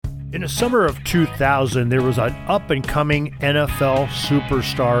In the summer of 2000, there was an up-and-coming NFL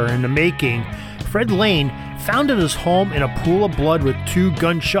superstar in the making. Fred Lane found at his home in a pool of blood with 2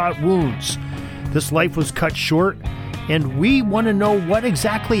 gunshot wounds. This life was cut short, and we want to know what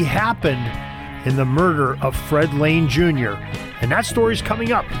exactly happened in the murder of Fred Lane Jr. And that story's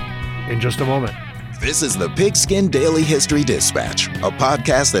coming up in just a moment. This is the Pigskin Daily History Dispatch, a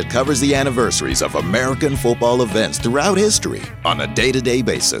podcast that covers the anniversaries of American football events throughout history on a day-to-day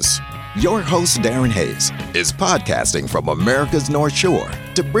basis. Your host, Darren Hayes, is podcasting from America's North Shore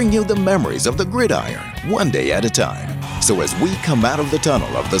to bring you the memories of the gridiron, one day at a time. So as we come out of the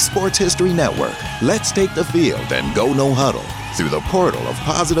tunnel of the Sports History Network, let's take the field and go no huddle through the portal of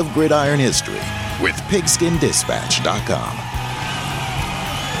positive gridiron history with pigskindispatch.com.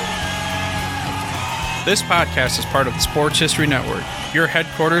 This podcast is part of the Sports History Network, your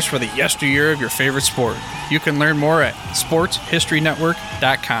headquarters for the yesteryear of your favorite sport. You can learn more at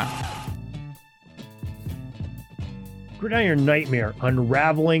sportshistorynetwork.com. Gridiron Nightmare,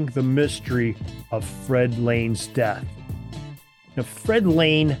 unraveling the mystery of Fred Lane's death. Now, Fred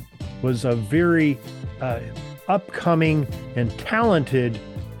Lane was a very upcoming and talented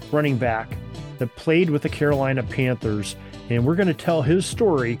running back that played with the Carolina Panthers, and we're going to tell his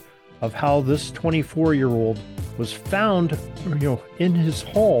story of how this 24-year-old was found, in his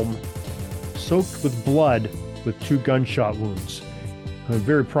home, soaked with blood with 2 gunshot wounds. A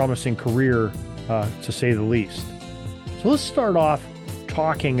very promising career, to say the least. So let's start off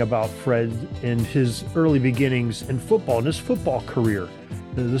talking about Fred and his early beginnings in football, and his football career.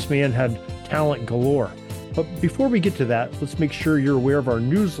 This man had talent galore. But before we get to that, let's make sure you're aware of our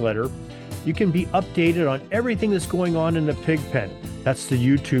newsletter. You can be updated on everything that's going on in the pig pen. That's the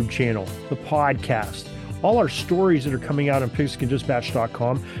YouTube channel, the podcast, all our stories that are coming out on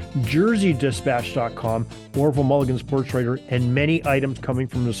pigskindispatch.com, jerseydispatch.com, Orville Mulligan Sports Writer, and many items coming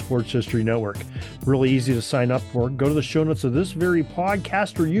from the Sports History Network. Really easy to sign up for. Go to the show notes of this very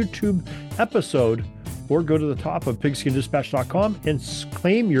podcast or YouTube episode, or go to the top of pigskindispatch.com and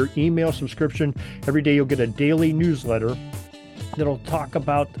claim your email subscription. Every day you'll get a daily newsletter that'll talk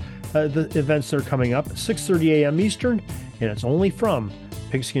about the events that are coming up at 6:30 a.m. Eastern, and it's only from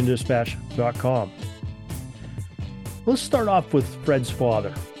pigskindispatch.com. Let's start off with Fred's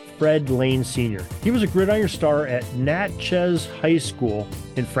father, Fred Lane Sr. He was a gridiron star at Natchez High School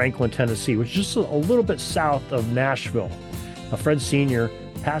in Franklin, Tennessee, which is just a little bit south of Nashville. Now, Fred Sr.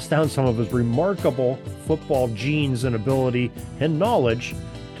 passed down some of his remarkable football genes and ability and knowledge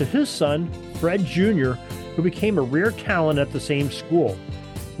to his son, Fred Jr., who became a rare talent at the same school,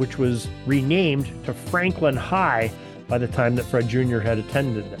 which was renamed to Franklin High by the time that Fred Jr. had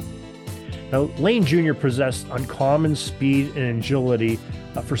attended it. Now, Lane Jr. possessed uncommon speed and agility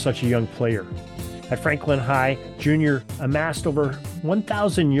for such a young player. At Franklin High, Jr. amassed over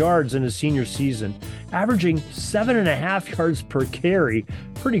 1,000 yards in his senior season, averaging 7.5 yards per carry.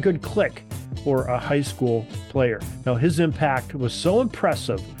 Pretty good click for a high school player. Now, his impact was so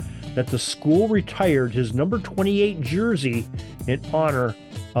impressive that the school retired his number 28 jersey in honor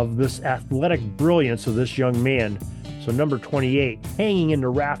of this athletic brilliance of this young man. So number 28 hanging in the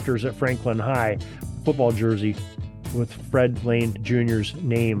rafters at Franklin High, football jersey with Fred Lane Jr.'s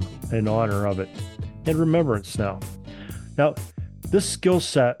name in honor of it. And remembrance now. Now, this skill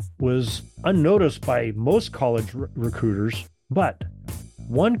set was unnoticed by most college recruiters, but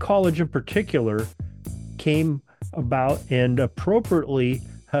one college in particular came about, and appropriately,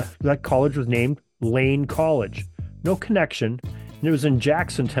 that college was named Lane College. No connection, and it was in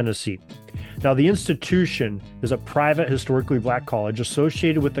Jackson, Tennessee. Now, the institution is a private, historically black college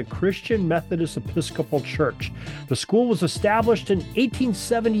associated with the Christian Methodist Episcopal Church. The school was established in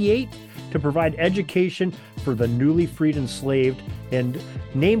 1878 to provide education for the newly freed enslaved and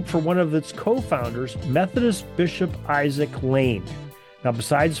named for one of its co-founders, Methodist Bishop Isaac Lane. Now,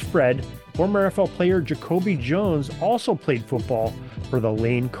 besides Fred, former NFL player Jacoby Jones also played football for the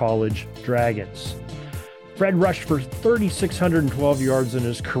Lane College Dragons. Fred rushed for 3,612 yards in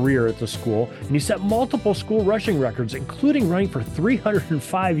his career at the school, and he set multiple school rushing records, including running for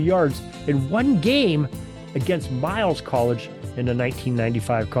 305 yards in one game against Miles College in the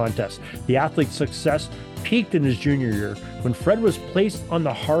 1995 contest. The athlete's success peaked in his junior year when Fred was placed on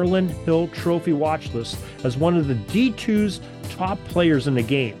the Harlan Hill Trophy watch list as one of the D2's top players in the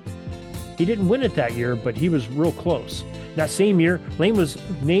game. He didn't win it that year, but he was real close. That same year, Lane was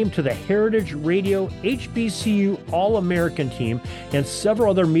named to the Heritage Radio HBCU All-American team and several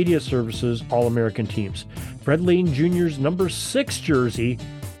other media services All-American teams. Fred Lane Jr.'s number 6 jersey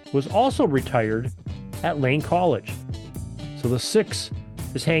was also retired at Lane College. So the 6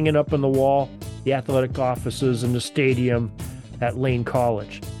 is hanging up on the wall, the athletic offices in the stadium at Lane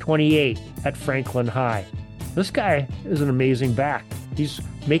College. 28 at Franklin High. This guy is an amazing back. He's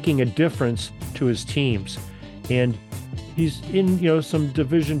making a difference to his teams. And he's in, some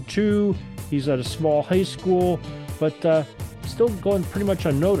Division II. He's at a small high school, but still going pretty much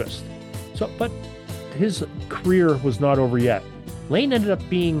unnoticed. But his career was not over yet. Lane ended up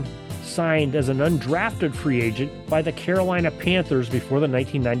being signed as an undrafted free agent by the Carolina Panthers before the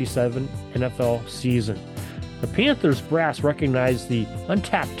 1997 NFL season. The Panthers brass recognized the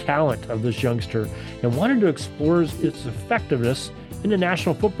untapped talent of this youngster and wanted to explore its effectiveness in the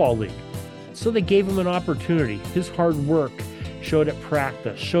National Football League. So they gave him an opportunity. His hard work showed at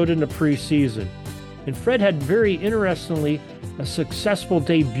practice, showed in the preseason. And Fred had, very interestingly, a successful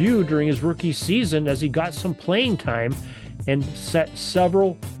debut during his rookie season as he got some playing time and set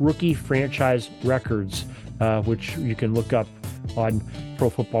several rookie franchise records, which you can look up on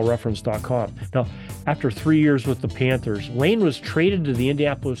ProFootballReference.com. Now, after 3 years with the Panthers, Lane was traded to the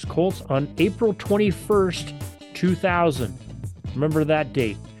Indianapolis Colts on April 21st, 2000. Remember that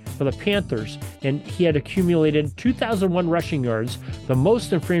date, for the Panthers, and he had accumulated 2,001 rushing yards, the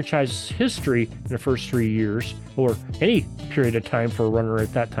most in franchise history in the first 3 years, or any period of time for a runner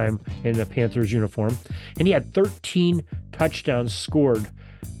at that time in the Panthers uniform. And he had 13 touchdowns scored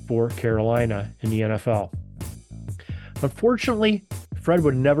for Carolina in the NFL. Unfortunately, Fred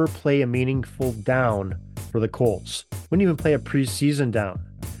would never play a meaningful down for the Colts. Wouldn't even play a preseason down.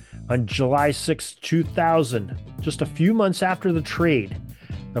 On July 6, 2000, just a few months after the trade,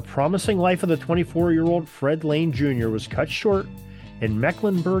 the promising life of the 24-year-old Fred Lane Jr. was cut short in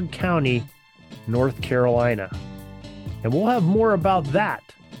Mecklenburg County, North Carolina. And we'll have more about that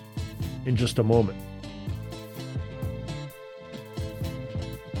in just a moment.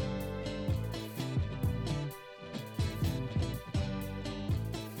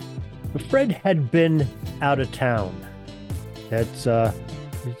 Fred had been out of town.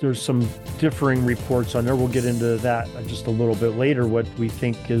 There's some differing reports on there. We'll get into that just a little bit later, what we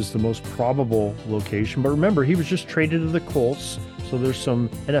think is the most probable location. But remember, he was just traded to the Colts, so there's some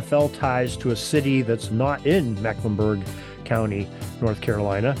NFL ties to a city that's not in Mecklenburg County, North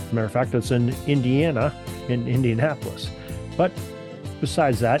Carolina. As a matter of fact, it's in Indiana, in Indianapolis. But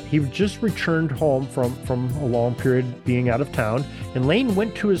besides that, he just returned home from a long period being out of town, and Lane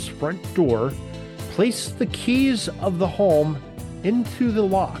went to his front door, placed the keys of the home into the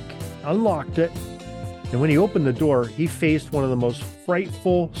lock, unlocked it, and when he opened the door, he faced one of the most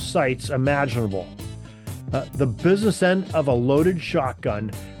frightful sights imaginable. The business end of a loaded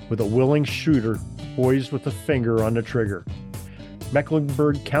shotgun with a willing shooter poised with a finger on the trigger.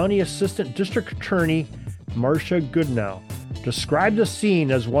 Mecklenburg County Assistant District Attorney Marcia Goodnow described the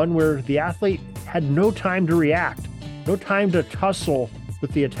scene as one where the athlete had no time to react, no time to tussle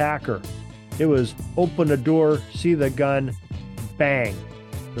with the attacker. It was open the door, see the gun, bang.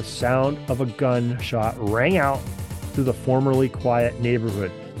 The sound of a gunshot rang out through the formerly quiet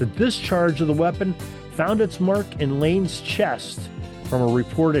neighborhood. The discharge of the weapon found its mark in Lane's chest from a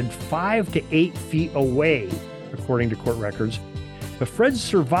reported 5 to 8 feet away, according to court records. But Fred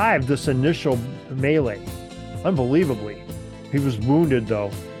survived this initial melee. Unbelievably. He was wounded,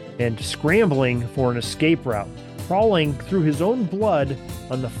 though, and scrambling for an escape route, crawling through his own blood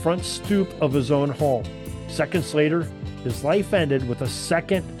on the front stoop of his own home. Seconds later, his life ended with a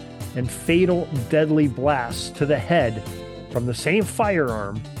second and fatal deadly blast to the head from the same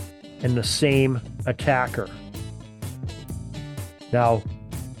firearm and the same attacker. Now,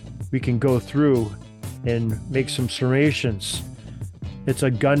 we can go through and make some summations. It's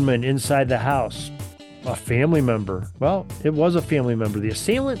a gunman inside the house. A family member. Well, it was a family member. The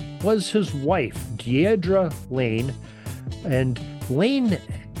assailant was his wife, Deidre Lane, and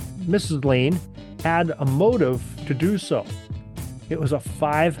Mrs. Lane, had a motive to do so. It was a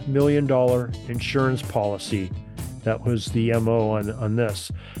 $5 million insurance policy. That was the MO on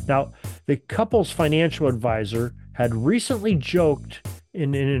this. Now, the couple's financial advisor had recently joked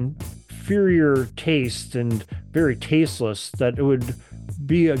in inferior taste and very tasteless that it would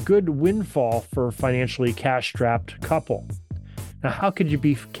be a good windfall for a financially cash-strapped couple. Now, how could you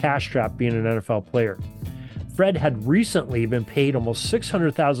be cash-strapped being an NFL player? Fred had recently been paid almost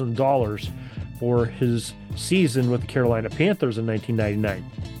 $600,000 for his season with the Carolina Panthers in 1999.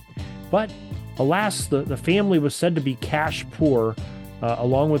 But alas, the family was said to be cash poor,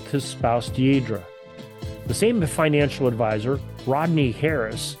 along with his spouse, Deidre. The same financial advisor, Rodney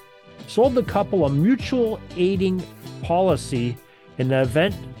Harris, sold the couple a mutual aiding policy in the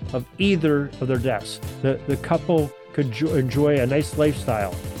event of either of their deaths. The couple could enjoy a nice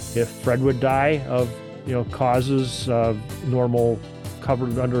lifestyle. If Fred would die of causes normal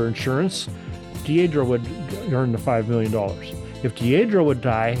covered under insurance, Deidre would earn the $5 million. If Deidre would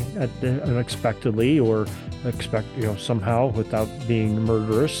die unexpectedly or somehow without being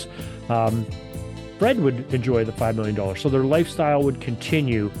murderous, Fred would enjoy the $5 million. So their lifestyle would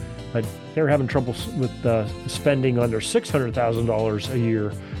continue. But they were having trouble with spending on their $600,000 a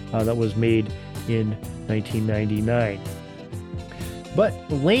year that was made in 1999. But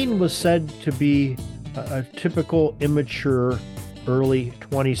Lane was said to be a typical immature, early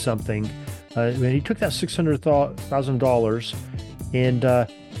 20-something. When he took that $600,000 and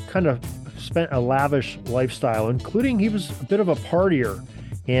kind of spent a lavish lifestyle, including he was a bit of a partier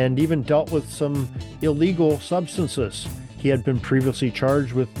and even dealt with some illegal substances. He had been previously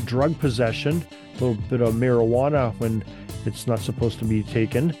charged with drug possession, a little bit of marijuana when it's not supposed to be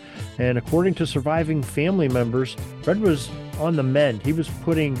taken. And according to surviving family members, Fred was on the mend. He was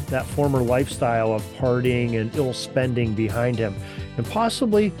putting that former lifestyle of partying and ill spending behind him. And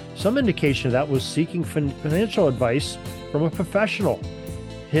possibly some indication of that was seeking financial advice from a professional.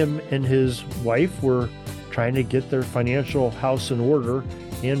 Him and his wife were trying to get their financial house in order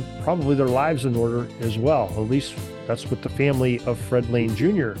and probably their lives in order as well. At least that's what the family of Fred Lane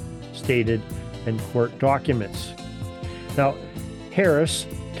Jr. stated in court documents. Now, Harris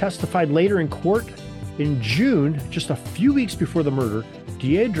testified later in court in June, just a few weeks before the murder.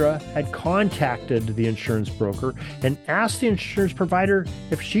 Deidre had contacted the insurance broker and asked the insurance provider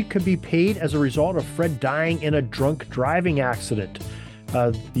if she could be paid as a result of Fred dying in a drunk driving accident.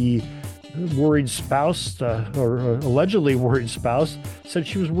 The worried spouse, or allegedly worried spouse, said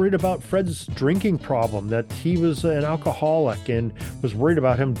she was worried about Fred's drinking problem, that he was an alcoholic and was worried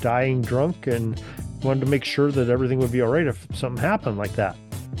about him dying drunk and wanted to make sure that everything would be all right if something happened like that.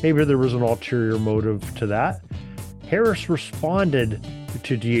 Maybe there was an ulterior motive to that. Harris responded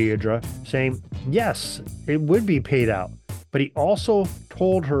to Deidre saying, yes, it would be paid out. But he also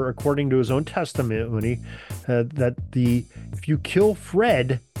told her, according to his own testimony, that if you kill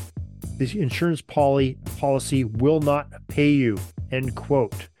Fred, the insurance policy will not pay you, end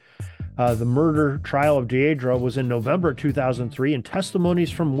quote. The murder trial of Deidre was in November 2003, and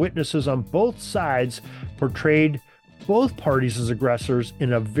testimonies from witnesses on both sides portrayed both parties as aggressors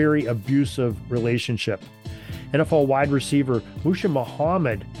in a very abusive relationship. NFL wide receiver Musha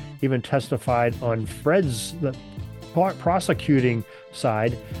Muhammad even testified on Fred's prosecuting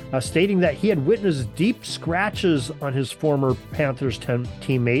side, stating that he had witnessed deep scratches on his former Panthers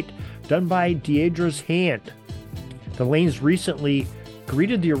teammate done by Deidre's hand. The Lanes recently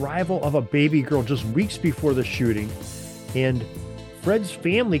greeted the arrival of a baby girl just weeks before the shooting, and Fred's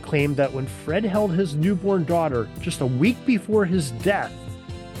family claimed that when Fred held his newborn daughter just a week before his death,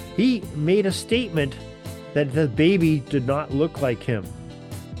 he made a statement that the baby did not look like him.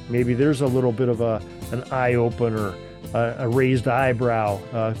 Maybe there's a little bit of an eye-opener, a raised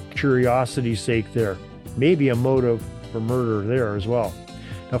eyebrow, curiosity's sake there. Maybe a motive for murder there as well.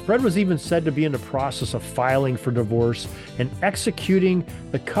 Now, Fred was even said to be in the process of filing for divorce and executing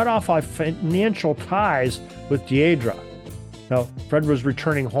the cutoff of financial ties with Deidre. Now, Fred was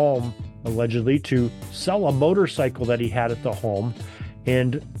returning home, allegedly, to sell a motorcycle that he had at the home,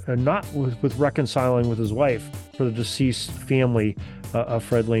 and not with reconciling with his wife for the deceased family of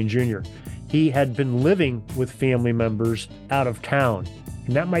Fred Lane Jr. He had been living with family members out of town,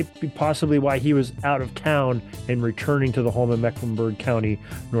 and that might be possibly why he was out of town and returning to the home in Mecklenburg County,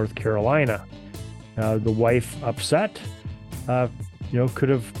 North Carolina. The wife, upset, could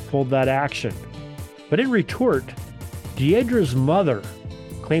have pulled that action. But in retort, Deidre's mother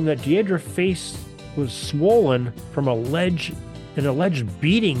claimed that Deidre's face was swollen from an alleged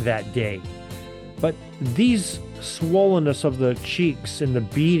beating that day. But these swollenness of the cheeks and the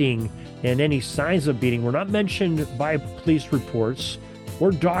beating and any signs of beating were not mentioned by police reports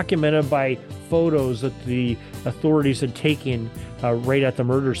or documented by photos that the authorities had taken right at the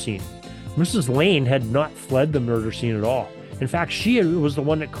murder scene. Mrs. Lane had not fled the murder scene at all. In fact, she was the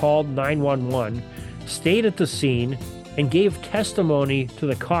one that called 911, stayed at the scene, and gave testimony to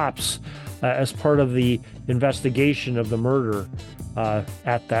the cops as part of the investigation of the murder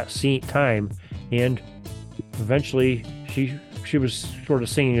at that time. And eventually she was sort of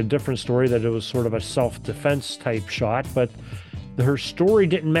singing a different story, that it was sort of a self-defense type shot, but her story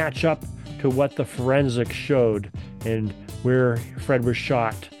didn't match up to what the forensics showed and where Fred was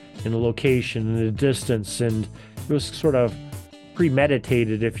shot, and the location and the distance, and it was sort of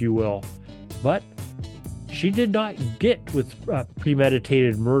premeditated, if you will. But she did not get with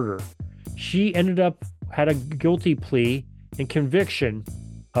premeditated murder. She had a guilty plea and conviction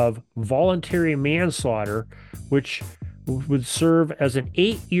of voluntary manslaughter, which would serve as an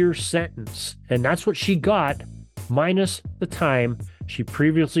 8-year sentence. And that's what she got, minus the time she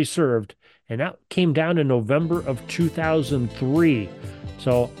previously served and that came down in November of 2003.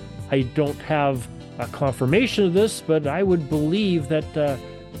 So I don't have a confirmation of this, but I would believe that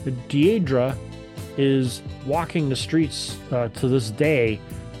Deidre is walking the streets to this day.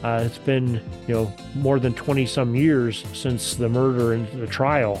 It's been, more than 20 some years since the murder and the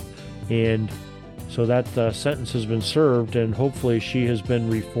trial. And so that sentence has been served, and hopefully she has been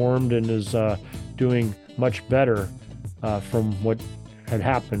reformed and is doing much better from what had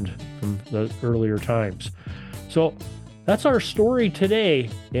happened from the earlier times. So that's our story today,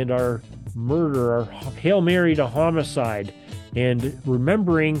 and our murder, our Hail Mary to homicide, and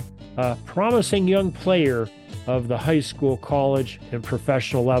remembering a promising young player of the high school, college, and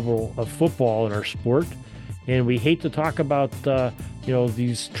professional level of football in our sport. And we hate to talk about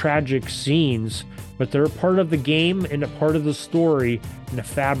these tragic scenes, but they're a part of the game and a part of the story and the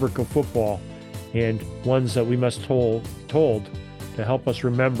fabric of football, and ones that we must told to help us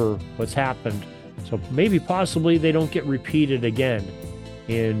remember what's happened. So maybe possibly they don't get repeated again.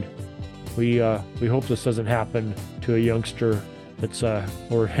 And we hope this doesn't happen to a youngster that's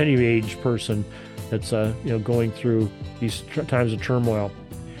or any age person that's going through these times of turmoil.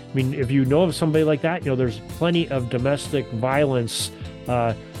 I mean, if you know of somebody like that, there's plenty of domestic violence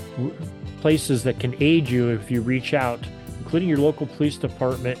places that can aid you if you reach out, including your local police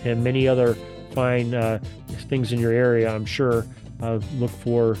department and many other fine things in your area, I'm sure. Look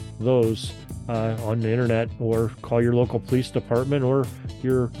for those on the internet, or call your local police department or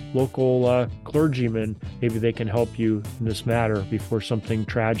your local clergyman. Maybe they can help you in this matter before something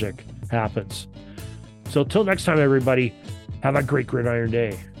tragic happens. So till next time, everybody, have a great Gridiron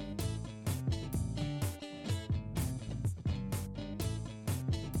Day.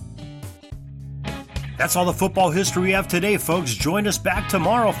 That's all the football history we have today, folks. Join us back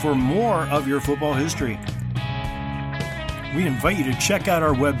tomorrow for more of your football history. We invite you to check out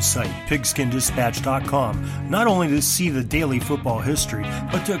our website, pigskindispatch.com, not only to see the daily football history,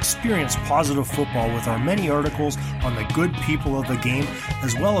 but to experience positive football with our many articles on the good people of the game,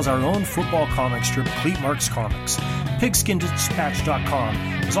 as well as our own football comic strip, Cleat Marks Comics. Pigskindispatch.com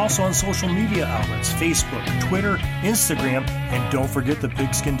is also on social media outlets, Facebook, Twitter, Instagram, and don't forget the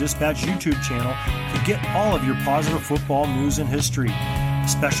Pigskin Dispatch YouTube channel to get all of your positive football news and history.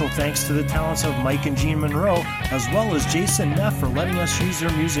 Special thanks to the talents of Mike and Gene Monroe, as well as Jason Neff for letting us use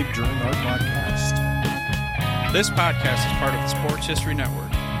their music during our podcast. This podcast is part of the Sports History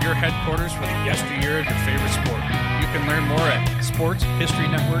Network, your headquarters for the yesteryear of your favorite sport. You can learn more at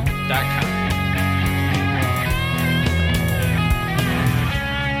sportshistorynetwork.com.